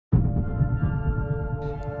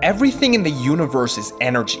Everything in the universe is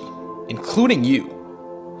energy, including you.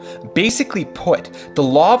 Basically put, the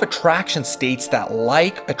law of attraction states that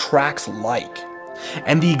like attracts like.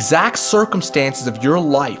 And the exact circumstances of your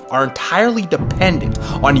life are entirely dependent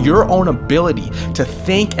on your own ability to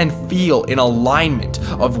think and feel in alignment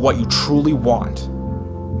of what you truly want.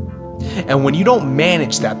 And when you don't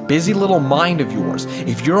manage that busy little mind of yours,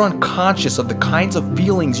 if you're unconscious of the kinds of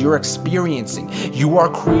feelings you're experiencing, you are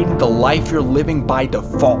creating the life you're living by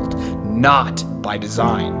default, not by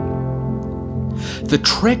design. The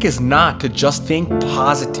trick is not to just think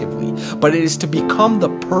positively, but it is to become the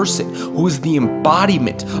person who is the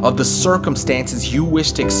embodiment of the circumstances you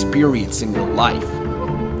wish to experience in your life.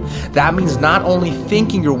 That means not only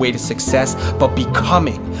thinking your way to success, but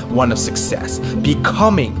becoming one of success.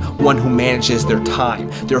 Becoming one who manages their time,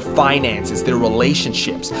 their finances, their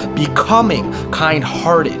relationships. Becoming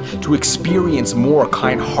kind-hearted to experience more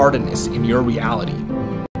kind-heartedness in your reality.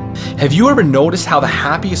 Have you ever noticed how the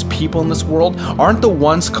happiest people in this world aren't the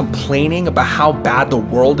ones complaining about how bad the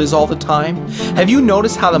world is all the time? Have you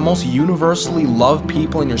noticed how the most universally loved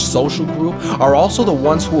people in your social group are also the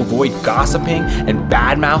ones who avoid gossiping and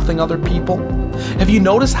bad-mouthing other people? Have you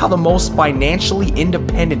noticed how the most financially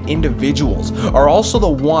independent individuals are also the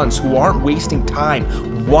ones who aren't wasting time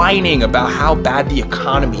whining about how bad the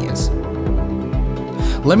economy is?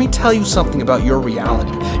 Let me tell you something about your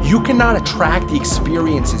reality. You cannot attract the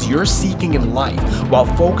experiences you're seeking in life while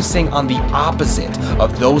focusing on the opposite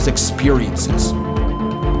of those experiences.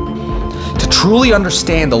 To truly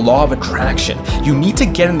understand the law of attraction, you need to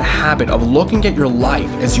get in the habit of looking at your life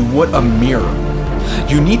as you would a mirror.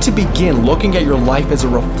 You need to begin looking at your life as a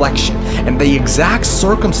reflection, and the exact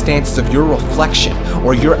circumstances of your reflection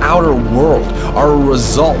or your outer world are a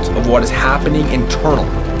result of what is happening internal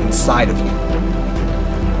inside of you.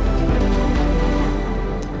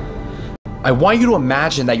 I want you to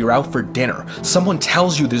imagine that you're out for dinner. Someone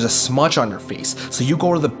tells you there's a smudge on your face, so you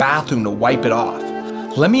go to the bathroom to wipe it off.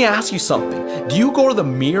 Let me ask you something. Do you go to the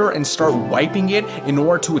mirror and start wiping it in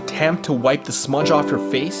order to attempt to wipe the smudge off your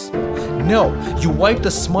face? No, you wipe the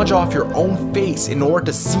smudge off your own face in order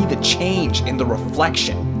to see the change in the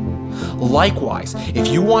reflection. Likewise, if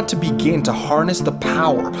you want to begin to harness the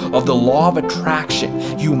power of the law of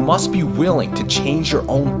attraction, you must be willing to change your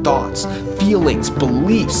own thoughts, feelings,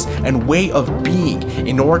 beliefs, and way of being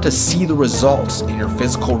in order to see the results in your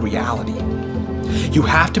physical reality. You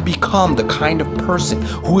have to become the kind of person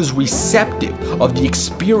who is receptive of the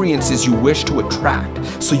experiences you wish to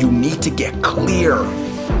attract, so you need to get clear.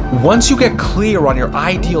 Once you get clear on your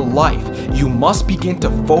ideal life, you must begin to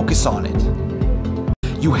focus on it.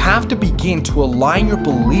 You have to begin to align your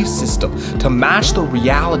belief system to match the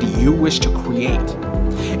reality you wish to create.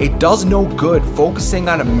 It does no good focusing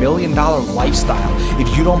on $1 million lifestyle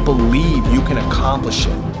if you don't believe you can accomplish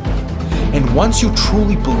it. And once you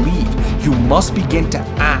truly believe, you must begin to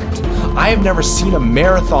act. I have never seen a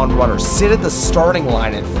marathon runner sit at the starting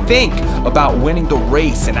line and think about winning the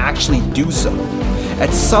race and actually do so.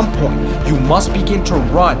 At some point, you must begin to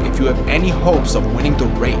run if you have any hopes of winning the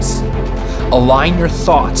race. Align your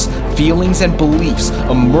thoughts, feelings, and beliefs,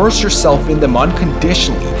 immerse yourself in them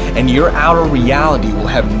unconditionally, and your outer reality will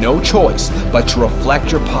have no choice but to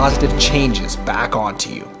reflect your positive changes back onto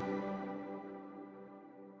you.